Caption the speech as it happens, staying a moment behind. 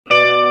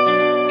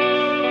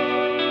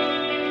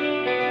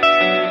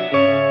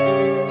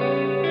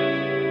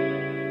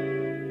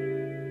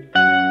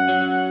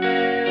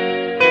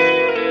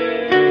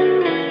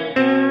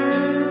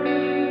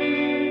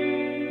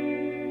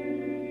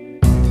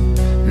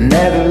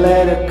Never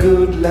let a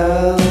good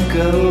love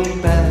go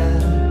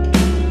bad.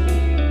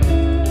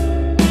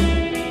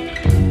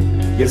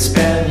 You'll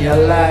spend your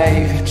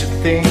life just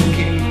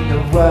thinking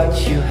of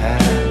what you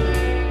have,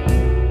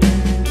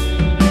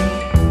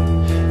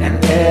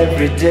 and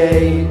every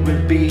day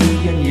will be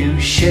a new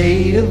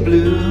shade of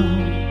blue.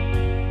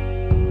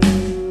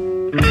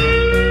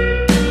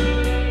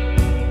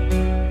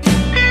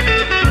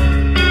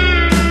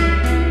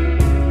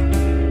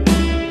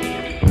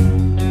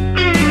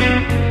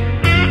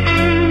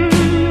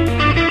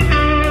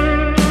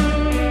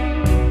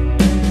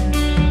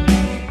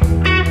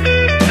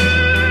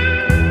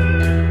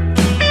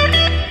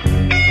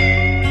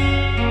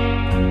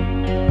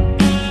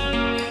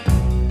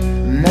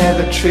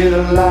 Never treat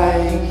her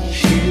like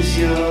she's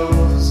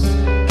yours.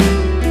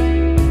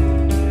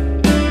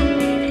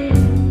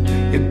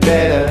 You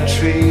better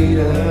treat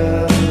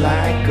her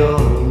like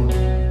gold,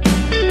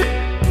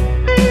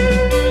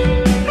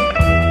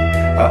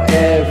 or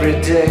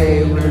every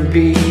day will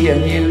be a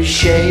new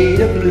shade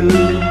of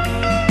blue.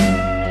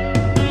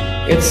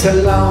 It's a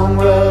long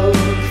road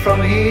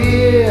from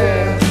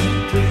here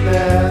to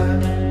there,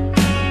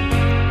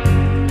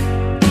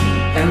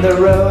 and the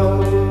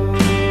road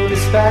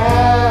is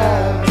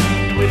bad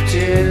with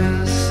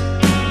tears.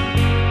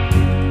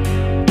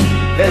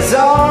 There's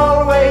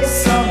always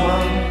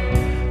someone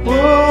who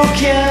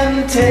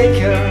can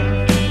take her.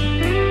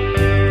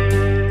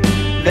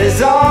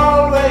 There's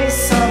always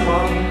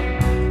someone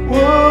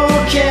who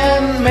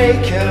can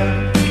make her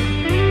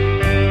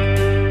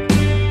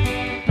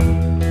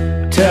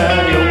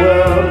turn your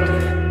world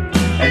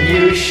a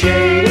new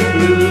shade of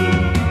blue.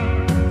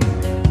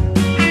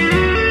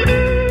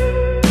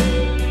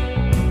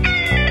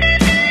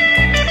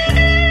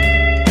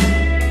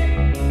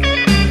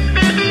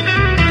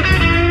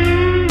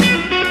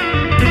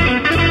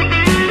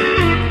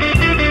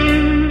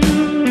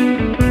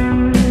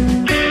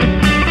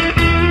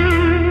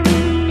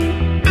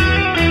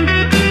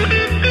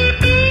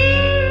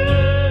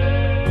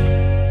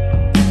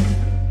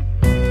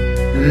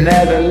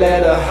 Never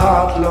let a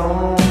heart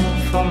long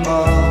for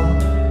more.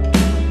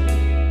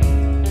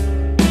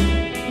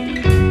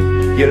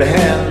 You'll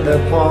end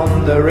up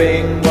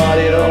wondering what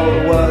it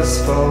all was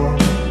for,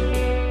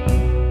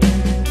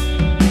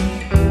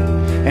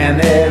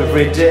 and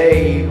every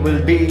day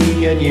will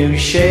be a new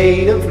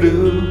shade of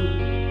blue.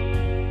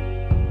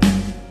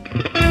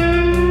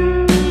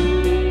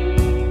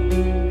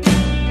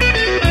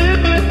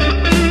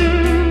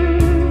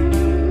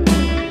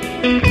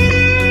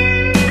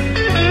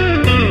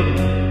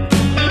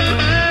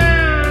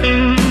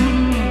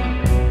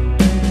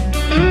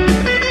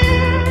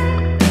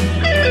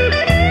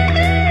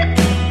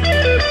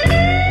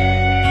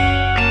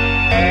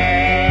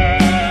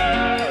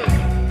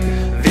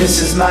 This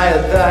is my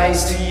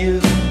advice to you.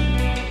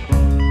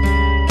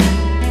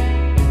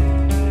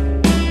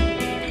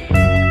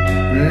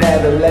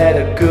 Never let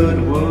a good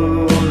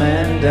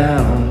woman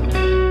down.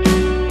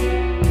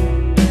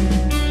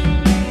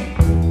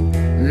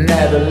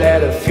 Never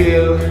let her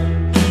feel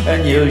a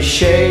new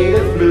shade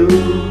of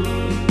blue.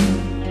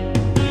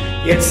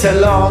 It's a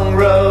long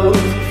road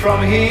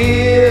from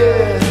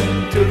here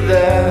to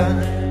there,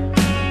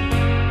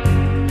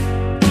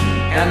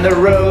 and the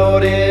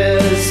road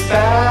is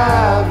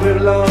bad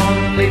with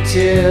lonely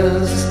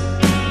tears.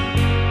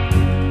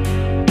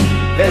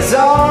 There's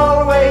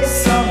always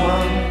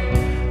someone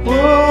who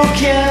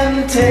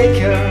can take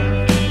her.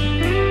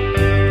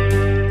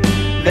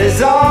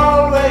 There's always